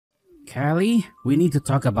Callie, we need to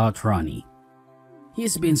talk about Ronnie.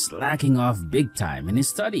 He's been slacking off big time in his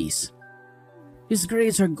studies. His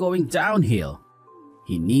grades are going downhill.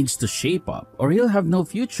 He needs to shape up or he'll have no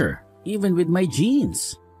future, even with my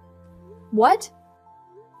genes. What?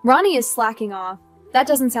 Ronnie is slacking off. That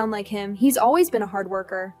doesn't sound like him. He's always been a hard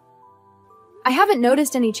worker. I haven't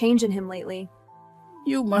noticed any change in him lately.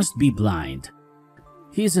 You must be blind.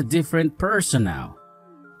 He's a different person now.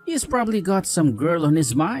 He's probably got some girl on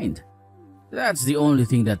his mind. That's the only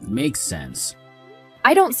thing that makes sense.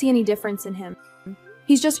 I don't see any difference in him.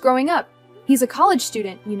 He's just growing up. He's a college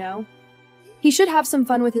student, you know. He should have some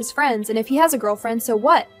fun with his friends, and if he has a girlfriend, so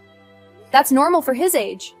what? That's normal for his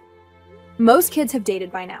age. Most kids have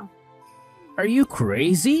dated by now. Are you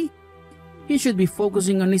crazy? He should be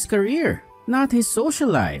focusing on his career, not his social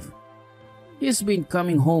life. He's been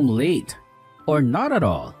coming home late, or not at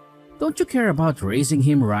all. Don't you care about raising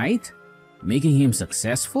him right? Making him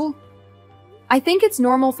successful? I think it's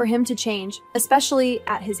normal for him to change, especially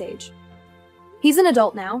at his age. He's an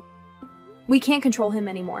adult now. We can't control him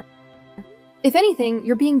anymore. If anything,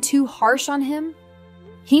 you're being too harsh on him.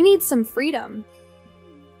 He needs some freedom.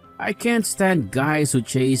 I can't stand guys who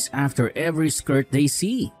chase after every skirt they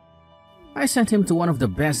see. I sent him to one of the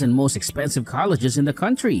best and most expensive colleges in the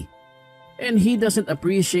country, and he doesn't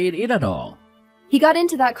appreciate it at all. He got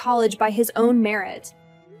into that college by his own merit.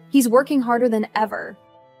 He's working harder than ever.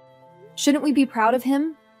 Shouldn't we be proud of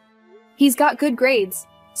him? He's got good grades,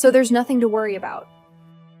 so there's nothing to worry about.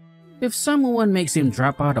 If someone makes him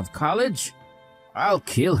drop out of college, I'll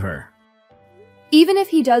kill her. Even if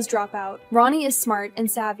he does drop out, Ronnie is smart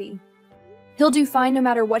and savvy. He'll do fine no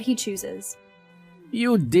matter what he chooses.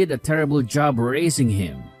 You did a terrible job raising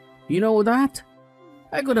him. You know that?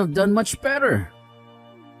 I could have done much better.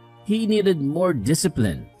 He needed more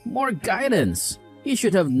discipline, more guidance. He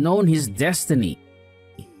should have known his destiny.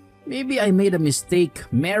 Maybe I made a mistake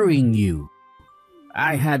marrying you.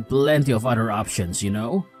 I had plenty of other options, you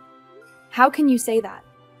know? How can you say that?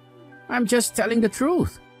 I'm just telling the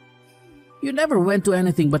truth. You never went to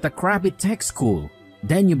anything but a crappy tech school.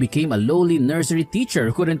 Then you became a lowly nursery teacher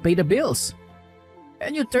who couldn't pay the bills.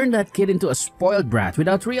 And you turned that kid into a spoiled brat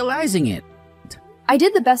without realizing it. I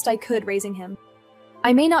did the best I could raising him.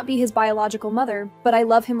 I may not be his biological mother, but I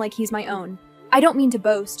love him like he's my own. I don't mean to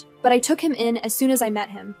boast, but I took him in as soon as I met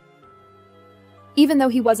him. Even though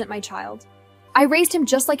he wasn't my child. I raised him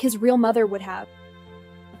just like his real mother would have.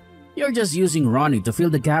 You're just using Ronnie to fill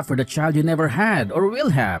the gap for the child you never had or will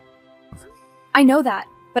have. I know that,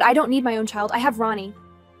 but I don't need my own child. I have Ronnie.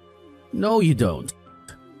 No, you don't.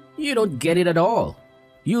 You don't get it at all.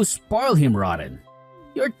 You spoil him rotten.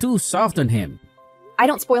 You're too soft on him. I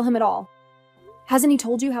don't spoil him at all. Hasn't he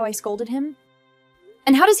told you how I scolded him?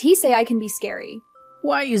 And how does he say I can be scary?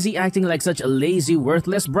 Why is he acting like such a lazy,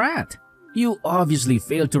 worthless brat? You obviously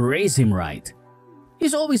failed to raise him right.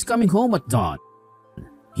 He's always coming home at dawn.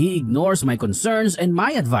 He ignores my concerns and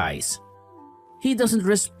my advice. He doesn't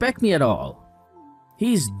respect me at all.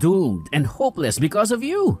 He's doomed and hopeless because of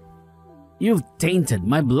you. You've tainted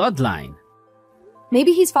my bloodline.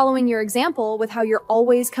 Maybe he's following your example with how you're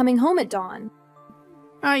always coming home at dawn.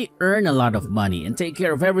 I earn a lot of money and take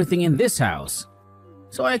care of everything in this house,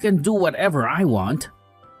 so I can do whatever I want.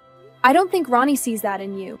 I don't think Ronnie sees that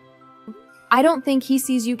in you. I don't think he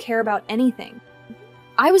sees you care about anything.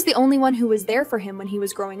 I was the only one who was there for him when he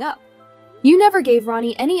was growing up. You never gave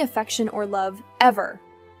Ronnie any affection or love, ever.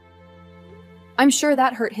 I'm sure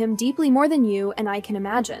that hurt him deeply more than you and I can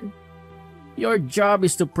imagine. Your job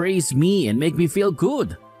is to praise me and make me feel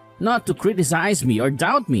good, not to criticize me or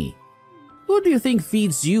doubt me. Who do you think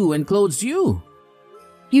feeds you and clothes you?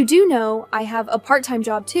 You do know I have a part-time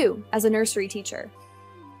job too, as a nursery teacher.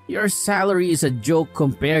 Your salary is a joke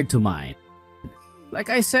compared to mine. Like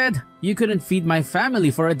I said, you couldn't feed my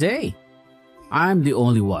family for a day. I'm the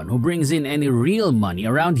only one who brings in any real money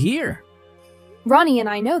around here. Ronnie and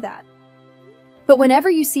I know that. But whenever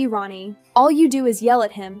you see Ronnie, all you do is yell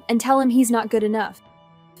at him and tell him he's not good enough.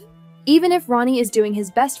 Even if Ronnie is doing his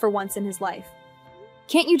best for once in his life.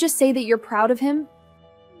 Can't you just say that you're proud of him?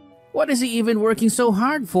 What is he even working so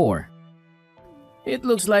hard for? It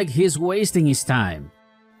looks like he's wasting his time.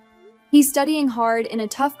 He's studying hard in a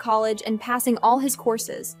tough college and passing all his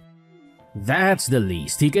courses. That's the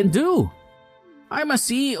least he can do. I'm a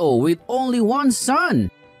CEO with only one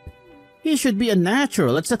son. He should be a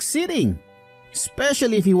natural at succeeding,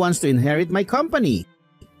 especially if he wants to inherit my company.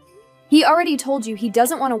 He already told you he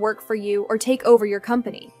doesn't want to work for you or take over your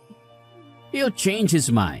company. He'll change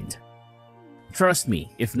his mind. Trust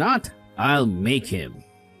me, if not, I'll make him.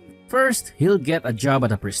 First, he'll get a job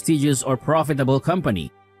at a prestigious or profitable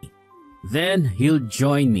company. Then he'll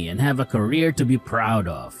join me and have a career to be proud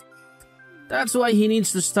of. That's why he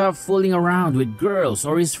needs to stop fooling around with girls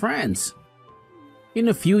or his friends. In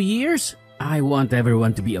a few years, I want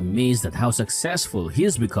everyone to be amazed at how successful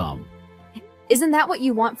he's become. Isn't that what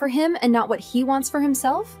you want for him and not what he wants for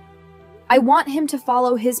himself? I want him to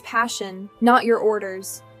follow his passion, not your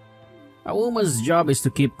orders. A woman's job is to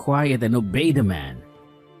keep quiet and obey the man.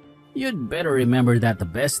 You'd better remember that the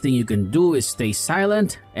best thing you can do is stay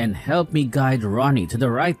silent and help me guide Ronnie to the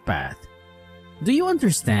right path. Do you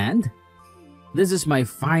understand? This is my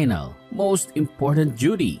final, most important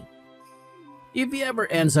duty. If he ever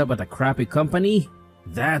ends up at a crappy company,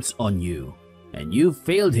 that's on you. And you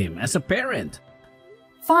failed him as a parent.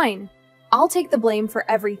 Fine, I'll take the blame for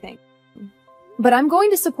everything. But I'm going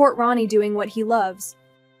to support Ronnie doing what he loves.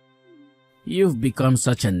 You've become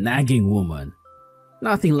such a nagging woman.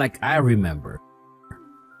 Nothing like I remember.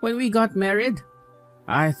 When we got married,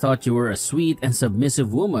 I thought you were a sweet and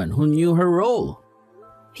submissive woman who knew her role.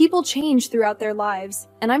 People change throughout their lives,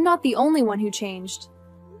 and I'm not the only one who changed.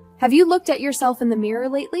 Have you looked at yourself in the mirror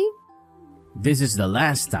lately? This is the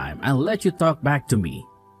last time I'll let you talk back to me.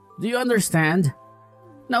 Do you understand?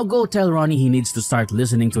 Now go tell Ronnie he needs to start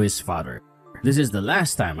listening to his father. This is the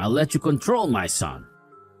last time I'll let you control my son.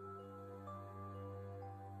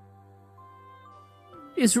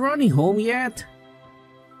 Is Ronnie home yet?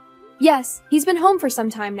 Yes, he's been home for some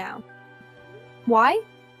time now. Why?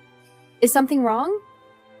 Is something wrong?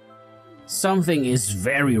 Something is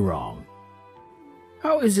very wrong.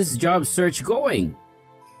 How is his job search going?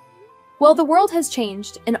 Well, the world has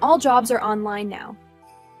changed, and all jobs are online now.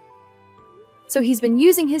 So he's been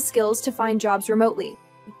using his skills to find jobs remotely.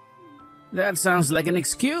 That sounds like an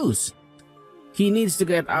excuse. He needs to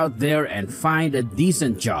get out there and find a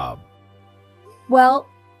decent job. Well,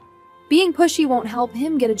 being pushy won't help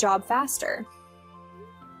him get a job faster.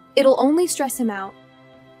 It'll only stress him out.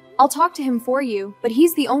 I'll talk to him for you, but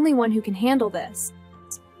he's the only one who can handle this.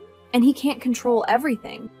 And he can't control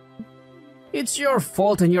everything. It's your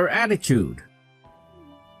fault and your attitude.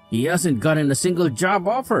 He hasn't gotten a single job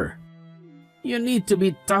offer. You need to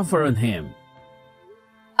be tougher on him.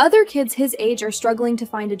 Other kids his age are struggling to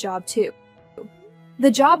find a job too.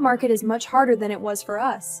 The job market is much harder than it was for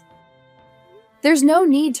us. There's no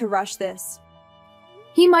need to rush this.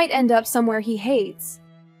 He might end up somewhere he hates.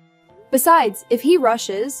 Besides, if he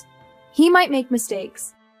rushes, he might make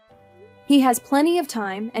mistakes. He has plenty of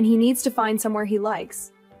time and he needs to find somewhere he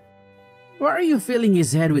likes. Why are you filling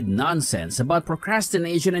his head with nonsense about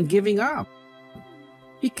procrastination and giving up?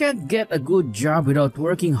 He can't get a good job without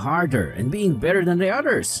working harder and being better than the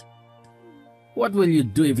others. What will you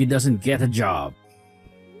do if he doesn't get a job?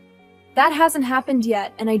 That hasn't happened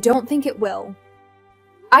yet, and I don't think it will.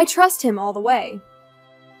 I trust him all the way.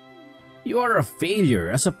 You are a failure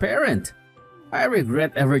as a parent. I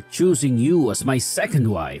regret ever choosing you as my second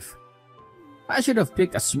wife. I should have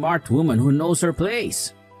picked a smart woman who knows her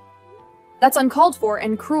place. That's uncalled for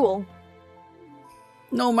and cruel.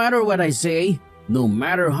 No matter what I say, no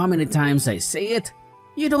matter how many times I say it,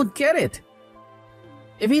 you don't get it.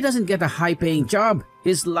 If he doesn't get a high-paying job,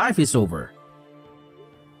 his life is over.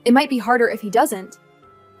 It might be harder if he doesn't,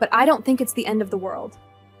 but I don't think it's the end of the world.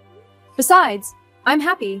 Besides, I'm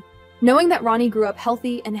happy, knowing that Ronnie grew up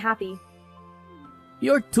healthy and happy.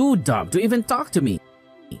 You're too dumb to even talk to me.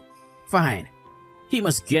 Fine. He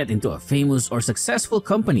must get into a famous or successful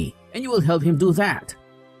company, and you will help him do that.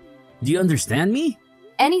 Do you understand me?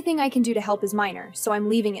 Anything I can do to help is minor, so I'm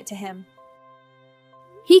leaving it to him.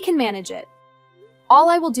 He can manage it. All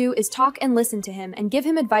I will do is talk and listen to him and give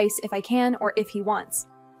him advice if I can or if he wants.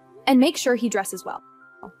 And make sure he dresses well.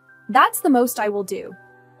 That's the most I will do.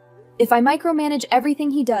 If I micromanage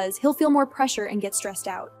everything he does, he'll feel more pressure and get stressed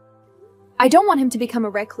out. I don't want him to become a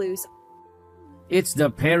recluse. It's the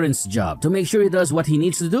parent's job to make sure he does what he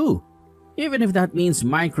needs to do, even if that means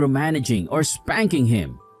micromanaging or spanking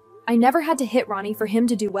him. I never had to hit Ronnie for him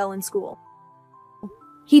to do well in school.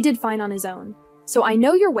 He did fine on his own, so I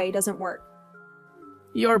know your way doesn't work.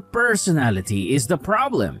 Your personality is the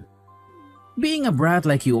problem. Being a brat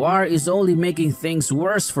like you are is only making things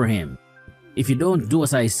worse for him. If you don't do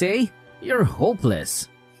as I say, you're hopeless.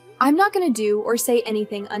 I'm not going to do or say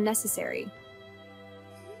anything unnecessary.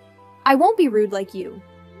 I won't be rude like you.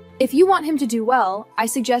 If you want him to do well, I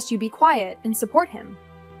suggest you be quiet and support him.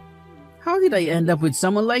 How did I end up with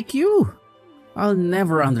someone like you? I'll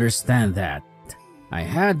never understand that. I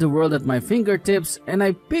had the world at my fingertips and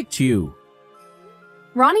I picked you.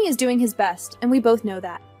 Ronnie is doing his best, and we both know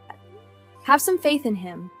that. Have some faith in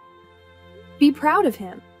him. Be proud of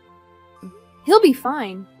him. He'll be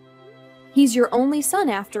fine. He's your only son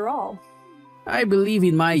after all. I believe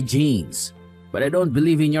in my genes, but I don't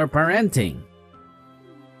believe in your parenting.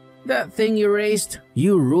 That thing you raised,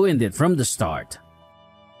 you ruined it from the start.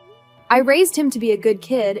 I raised him to be a good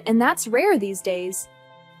kid, and that's rare these days.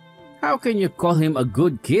 How can you call him a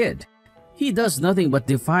good kid? He does nothing but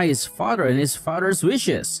defy his father and his father's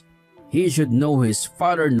wishes. He should know his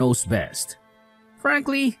father knows best.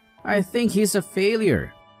 Frankly, I think he's a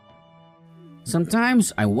failure.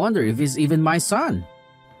 Sometimes I wonder if he's even my son.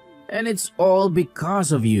 And it's all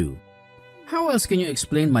because of you. How else can you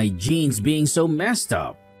explain my genes being so messed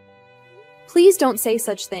up? Please don't say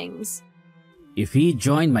such things. If he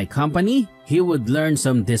joined my company, he would learn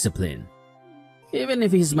some discipline. Even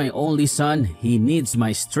if he's my only son, he needs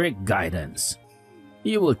my strict guidance.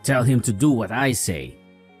 You will tell him to do what I say.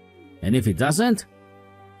 And if he doesn't,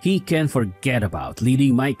 he can forget about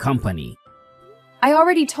leading my company. I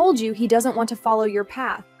already told you he doesn't want to follow your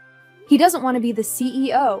path. He doesn't want to be the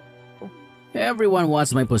CEO. Everyone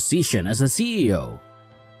wants my position as a CEO.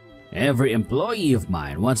 Every employee of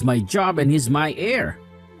mine wants my job and he's my heir.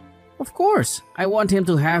 Of course, I want him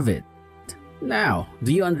to have it. Now,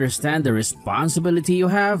 do you understand the responsibility you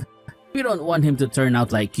have? You don't want him to turn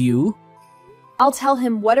out like you. I'll tell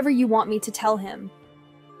him whatever you want me to tell him.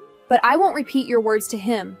 But I won't repeat your words to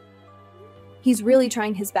him. He's really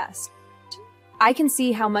trying his best. I can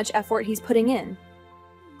see how much effort he's putting in.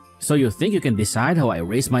 So you think you can decide how I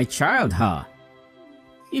raise my child, huh?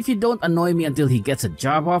 If you don't annoy me until he gets a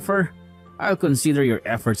job offer, I'll consider your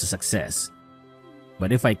efforts a success.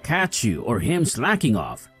 But if I catch you or him slacking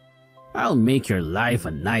off, I'll make your life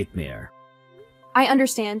a nightmare. I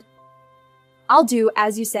understand. I'll do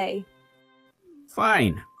as you say.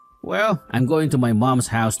 Fine. Well, I'm going to my mom's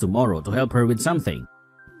house tomorrow to help her with something.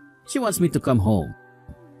 She wants me to come home.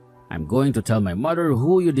 I'm going to tell my mother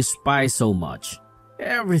who you despise so much.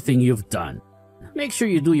 Everything you've done. Make sure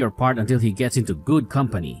you do your part until he gets into good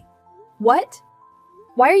company. What?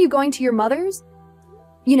 Why are you going to your mother's?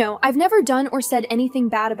 You know, I've never done or said anything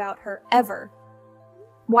bad about her, ever.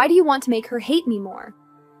 Why do you want to make her hate me more?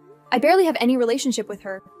 I barely have any relationship with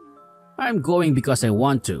her. I'm going because I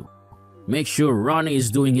want to. Make sure Ronnie is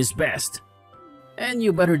doing his best. And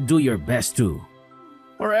you better do your best too.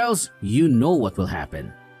 Or else you know what will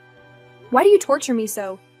happen. Why do you torture me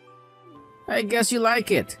so? I guess you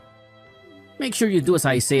like it. Make sure you do as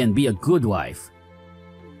I say and be a good wife.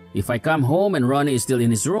 If I come home and Ronnie is still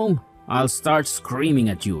in his room, I'll start screaming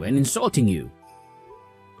at you and insulting you.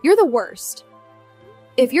 You're the worst.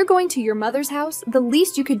 If you're going to your mother's house, the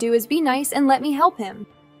least you could do is be nice and let me help him.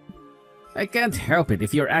 I can't help it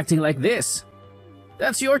if you're acting like this.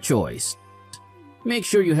 That's your choice. Make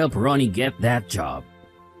sure you help Ronnie get that job.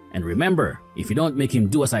 And remember, if you don't make him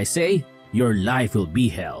do as I say, your life will be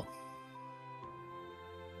hell.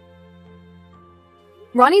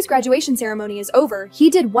 Ronnie's graduation ceremony is over. He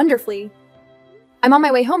did wonderfully. I'm on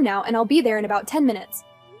my way home now, and I'll be there in about 10 minutes.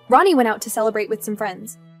 Ronnie went out to celebrate with some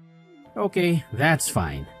friends. Okay, that's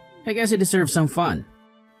fine. I guess he deserves some fun.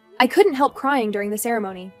 I couldn't help crying during the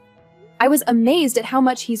ceremony. I was amazed at how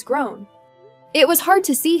much he's grown. It was hard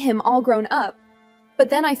to see him all grown up, but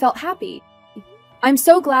then I felt happy. I'm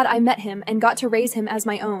so glad I met him and got to raise him as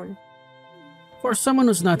my own. For someone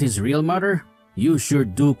who's not his real mother, you sure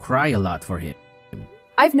do cry a lot for him.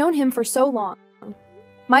 I've known him for so long.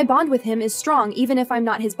 My bond with him is strong even if I'm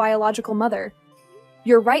not his biological mother.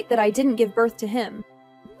 You're right that I didn't give birth to him,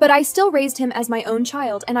 but I still raised him as my own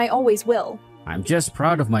child and I always will. I'm just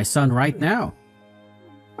proud of my son right now.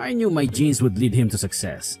 I knew my genes would lead him to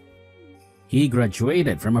success. He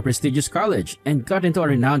graduated from a prestigious college and got into a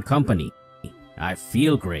renowned company. I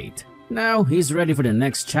feel great. Now he's ready for the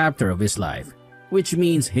next chapter of his life, which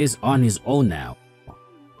means he's on his own now.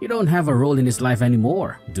 You don't have a role in his life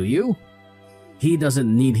anymore, do you? He doesn't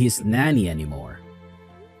need his nanny anymore.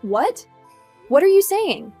 What? What are you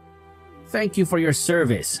saying? Thank you for your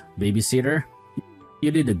service, babysitter. You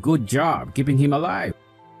did a good job keeping him alive.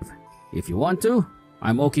 If you want to,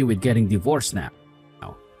 I'm okay with getting divorced now.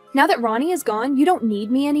 Now that Ronnie is gone, you don't need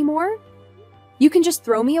me anymore? You can just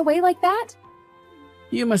throw me away like that?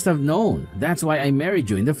 You must have known. That's why I married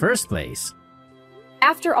you in the first place.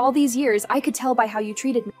 After all these years, I could tell by how you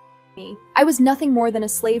treated me. I was nothing more than a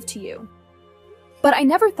slave to you. But I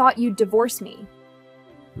never thought you'd divorce me.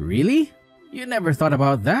 Really? You never thought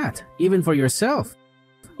about that, even for yourself.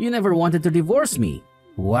 You never wanted to divorce me.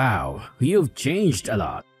 Wow, you've changed a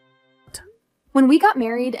lot. When we got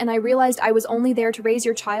married and I realized I was only there to raise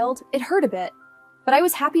your child, it hurt a bit. But I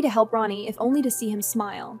was happy to help Ronnie, if only to see him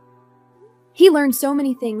smile. He learned so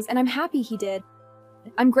many things and I'm happy he did.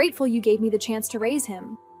 I'm grateful you gave me the chance to raise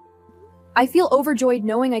him. I feel overjoyed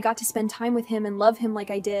knowing I got to spend time with him and love him like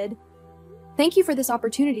I did. Thank you for this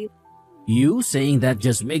opportunity. You saying that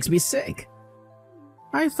just makes me sick.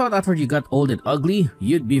 I thought after you got old and ugly,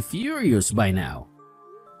 you'd be furious by now.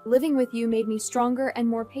 Living with you made me stronger and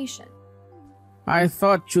more patient. I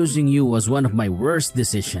thought choosing you was one of my worst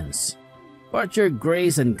decisions. But your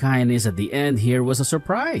grace and kindness at the end here was a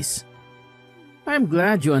surprise. I'm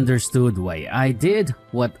glad you understood why I did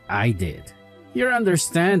what I did. Your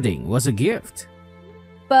understanding was a gift.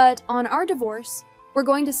 But on our divorce, we're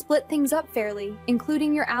going to split things up fairly,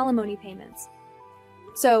 including your alimony payments.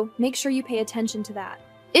 So make sure you pay attention to that.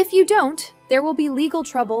 If you don't, there will be legal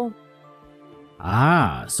trouble.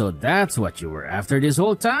 Ah, so that's what you were after this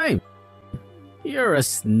whole time. You're a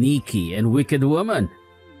sneaky and wicked woman.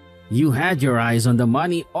 You had your eyes on the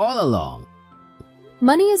money all along.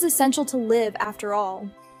 Money is essential to live, after all.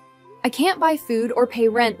 I can't buy food or pay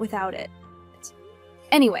rent without it.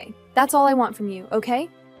 Anyway, that's all I want from you, okay?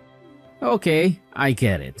 Okay, I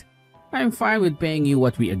get it. I'm fine with paying you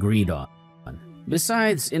what we agreed on.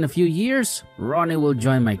 Besides, in a few years, Ronnie will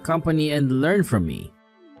join my company and learn from me.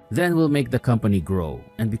 Then we'll make the company grow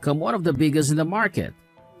and become one of the biggest in the market,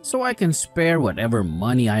 so I can spare whatever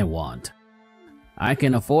money I want. I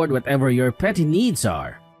can afford whatever your petty needs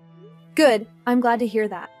are. Good, I'm glad to hear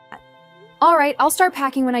that. Alright, I'll start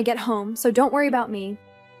packing when I get home, so don't worry about me.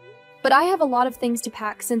 But I have a lot of things to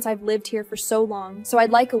pack since I've lived here for so long, so I'd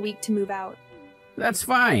like a week to move out. That's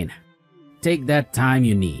fine. Take that time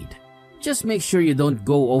you need. Just make sure you don't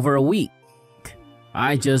go over a week.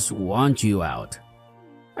 I just want you out.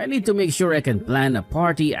 I need to make sure I can plan a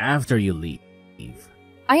party after you leave.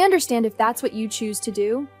 I understand if that's what you choose to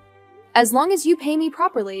do. As long as you pay me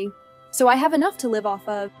properly, so I have enough to live off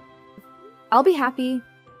of. I'll be happy.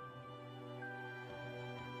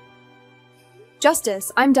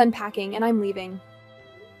 Justice, I'm done packing and I'm leaving.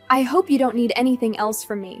 I hope you don't need anything else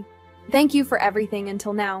from me. Thank you for everything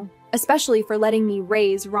until now, especially for letting me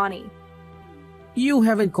raise Ronnie. You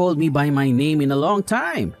haven't called me by my name in a long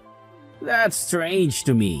time. That's strange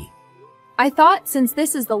to me. I thought since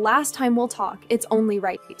this is the last time we'll talk, it's only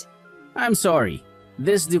right. I'm sorry.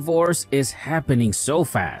 This divorce is happening so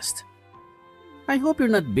fast. I hope you're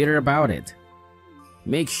not bitter about it.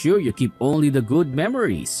 Make sure you keep only the good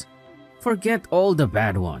memories. Forget all the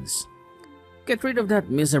bad ones. Get rid of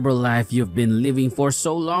that miserable life you've been living for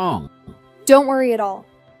so long. Don't worry at all.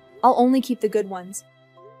 I'll only keep the good ones.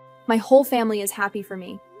 My whole family is happy for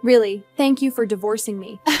me. Really, thank you for divorcing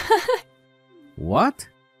me. What?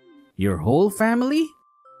 Your whole family?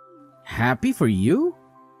 Happy for you?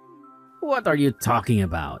 What are you talking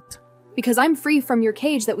about? Because I'm free from your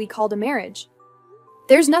cage that we called a marriage.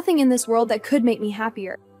 There's nothing in this world that could make me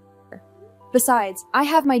happier. Besides, I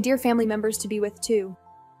have my dear family members to be with too.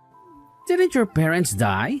 Didn't your parents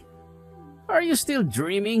die? Are you still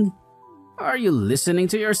dreaming? Are you listening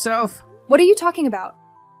to yourself? What are you talking about?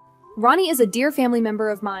 Ronnie is a dear family member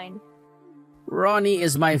of mine. Ronnie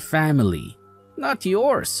is my family, not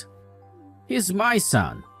yours. He's my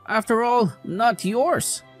son. After all, not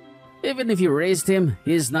yours. Even if you raised him,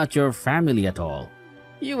 he's not your family at all.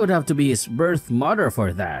 You would have to be his birth mother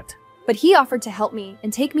for that. But he offered to help me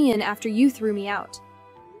and take me in after you threw me out.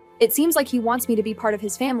 It seems like he wants me to be part of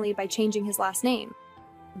his family by changing his last name.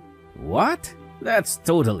 What? That's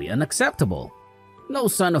totally unacceptable. No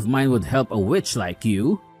son of mine would help a witch like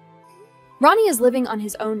you. Ronnie is living on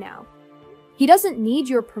his own now. He doesn't need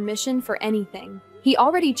your permission for anything. He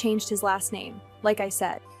already changed his last name, like I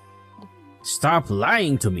said. Stop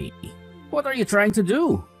lying to me. What are you trying to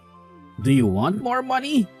do? Do you want more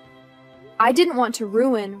money? I didn't want to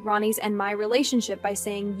ruin Ronnie's and my relationship by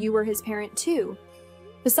saying you were his parent too.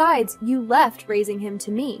 Besides, you left raising him to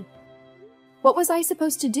me. What was I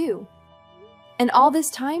supposed to do? And all this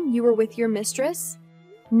time you were with your mistress?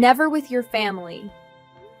 Never with your family.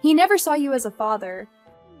 He never saw you as a father.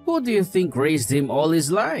 Who do you think raised him all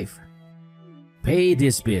his life? Paid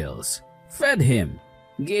his bills, fed him,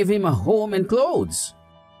 gave him a home and clothes.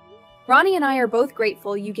 Ronnie and I are both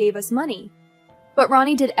grateful you gave us money. But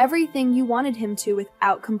Ronnie did everything you wanted him to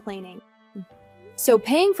without complaining. So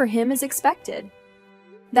paying for him is expected.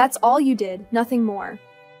 That's all you did, nothing more.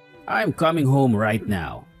 I'm coming home right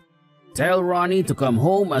now. Tell Ronnie to come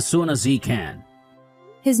home as soon as he can.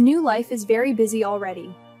 His new life is very busy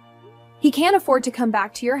already. He can't afford to come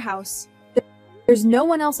back to your house. There's no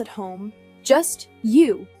one else at home, just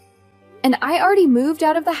you. And I already moved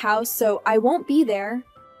out of the house, so I won't be there.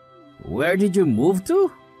 Where did you move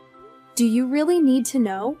to? Do you really need to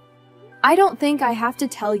know? I don't think I have to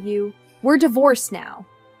tell you. We're divorced now.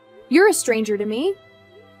 You're a stranger to me.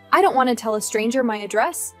 I don't want to tell a stranger my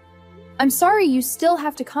address. I'm sorry you still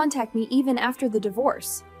have to contact me even after the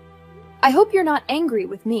divorce. I hope you're not angry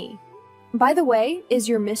with me. By the way, is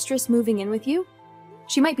your mistress moving in with you?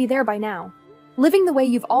 She might be there by now. Living the way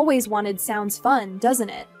you've always wanted sounds fun, doesn't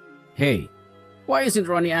it? Hey, why isn't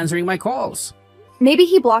Ronnie answering my calls? Maybe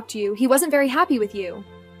he blocked you, he wasn't very happy with you.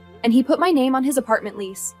 And he put my name on his apartment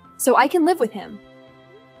lease, so I can live with him.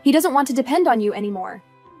 He doesn't want to depend on you anymore.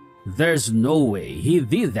 There's no way he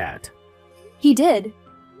did that. He did.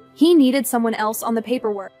 He needed someone else on the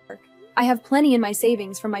paperwork. I have plenty in my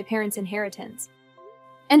savings from my parents' inheritance.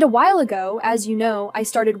 And a while ago, as you know, I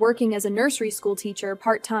started working as a nursery school teacher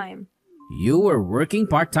part-time. You were working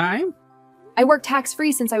part-time? I worked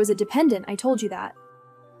tax-free since I was a dependent, I told you that.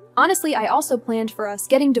 Honestly, I also planned for us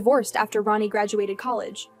getting divorced after Ronnie graduated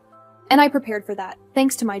college. And I prepared for that,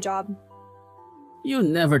 thanks to my job. You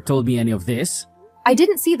never told me any of this. I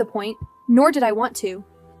didn't see the point, nor did I want to.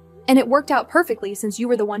 And it worked out perfectly since you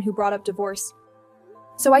were the one who brought up divorce.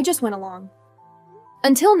 So I just went along.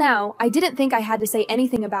 Until now, I didn't think I had to say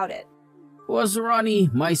anything about it. Was Ronnie,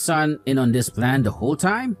 my son, in on this plan the whole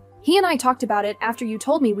time? He and I talked about it after you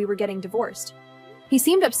told me we were getting divorced. He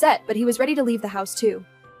seemed upset, but he was ready to leave the house too.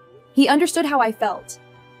 He understood how I felt.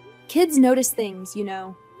 Kids notice things, you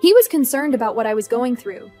know. He was concerned about what I was going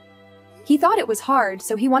through. He thought it was hard,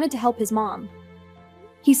 so he wanted to help his mom.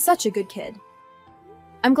 He's such a good kid.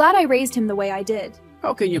 I'm glad I raised him the way I did.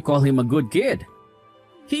 How can you call him a good kid?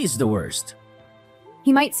 He's the worst.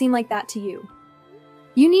 He might seem like that to you.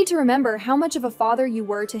 You need to remember how much of a father you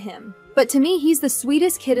were to him. But to me, he's the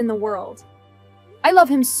sweetest kid in the world. I love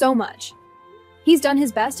him so much. He's done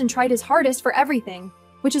his best and tried his hardest for everything,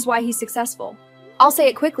 which is why he's successful. I'll say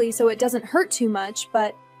it quickly so it doesn't hurt too much,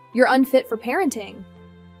 but you're unfit for parenting.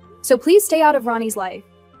 So please stay out of Ronnie's life.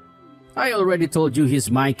 I already told you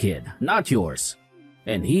he's my kid, not yours.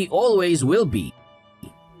 And he always will be.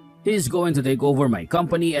 He's going to take over my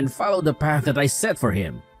company and follow the path that I set for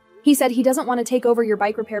him. He said he doesn't want to take over your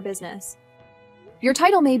bike repair business. Your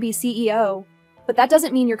title may be CEO, but that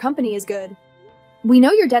doesn't mean your company is good. We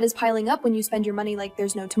know your debt is piling up when you spend your money like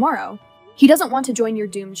there's no tomorrow. He doesn't want to join your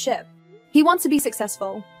doomed ship. He wants to be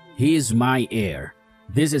successful. He's my heir.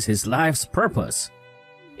 This is his life's purpose.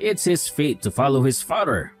 It's his fate to follow his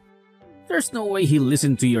father. There's no way he'll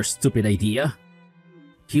listen to your stupid idea.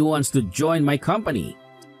 He wants to join my company.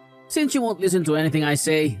 Since you won't listen to anything I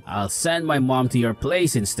say, I'll send my mom to your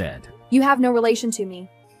place instead. You have no relation to me,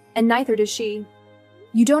 and neither does she.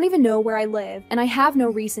 You don't even know where I live, and I have no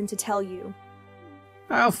reason to tell you.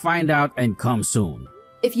 I'll find out and come soon.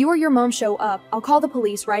 If you or your mom show up, I'll call the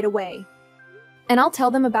police right away. And I'll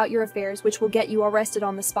tell them about your affairs, which will get you arrested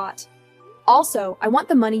on the spot. Also, I want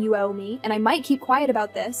the money you owe me, and I might keep quiet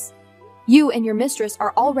about this. You and your mistress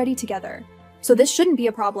are already together, so this shouldn't be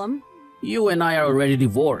a problem. You and I are already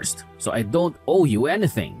divorced, so I don't owe you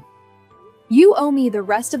anything. You owe me the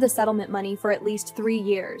rest of the settlement money for at least 3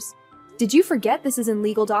 years. Did you forget this is in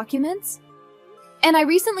legal documents? And I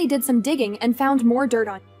recently did some digging and found more dirt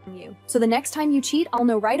on you, so the next time you cheat, I'll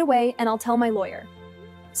know right away and I'll tell my lawyer.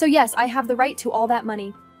 So yes, I have the right to all that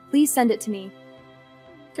money. Please send it to me.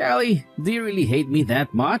 Callie, do you really hate me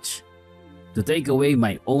that much? To take away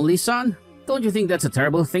my only son? Don't you think that's a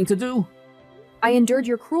terrible thing to do? I endured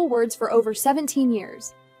your cruel words for over 17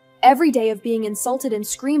 years. Every day of being insulted and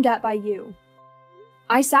screamed at by you.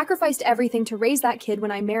 I sacrificed everything to raise that kid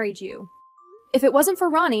when I married you. If it wasn't for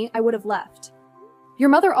Ronnie, I would have left. Your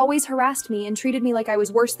mother always harassed me and treated me like I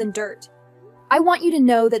was worse than dirt. I want you to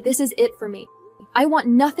know that this is it for me. I want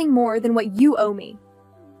nothing more than what you owe me.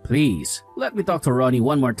 Please, let me talk to Ronnie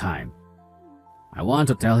one more time. I want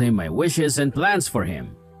to tell him my wishes and plans for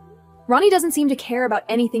him. Ronnie doesn't seem to care about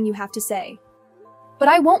anything you have to say. But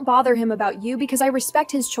I won't bother him about you because I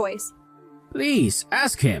respect his choice. Please,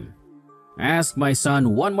 ask him. Ask my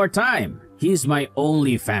son one more time. He's my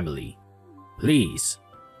only family. Please,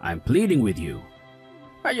 I'm pleading with you.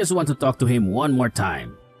 I just want to talk to him one more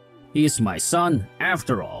time. He's my son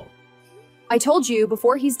after all. I told you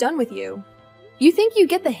before he's done with you. You think you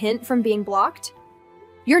get the hint from being blocked?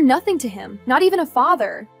 You're nothing to him, not even a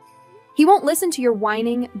father. He won't listen to your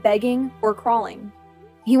whining, begging, or crawling.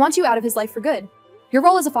 He wants you out of his life for good. Your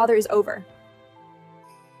role as a father is over.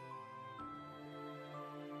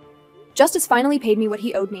 Justice finally paid me what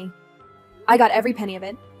he owed me. I got every penny of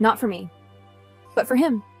it, not for me, but for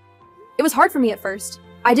him. It was hard for me at first.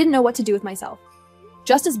 I didn't know what to do with myself.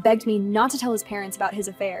 Justice begged me not to tell his parents about his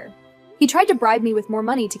affair. He tried to bribe me with more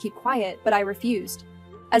money to keep quiet, but I refused.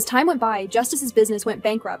 As time went by, Justice's business went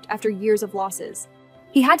bankrupt after years of losses.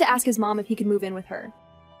 He had to ask his mom if he could move in with her.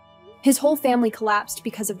 His whole family collapsed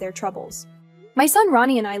because of their troubles. My son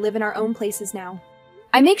Ronnie and I live in our own places now.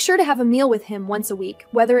 I make sure to have a meal with him once a week,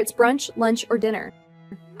 whether it's brunch, lunch, or dinner.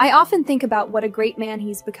 I often think about what a great man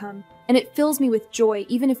he's become, and it fills me with joy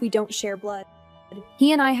even if we don't share blood.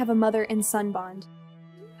 He and I have a mother and son bond.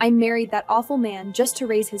 I married that awful man just to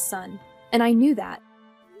raise his son, and I knew that.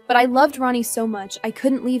 But I loved Ronnie so much I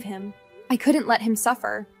couldn't leave him. I couldn't let him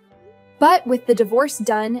suffer. But with the divorce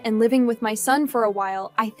done and living with my son for a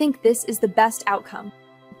while, I think this is the best outcome.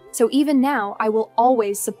 So even now, I will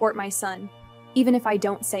always support my son, even if I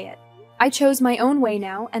don't say it. I chose my own way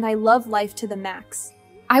now, and I love life to the max.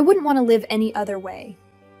 I wouldn't want to live any other way.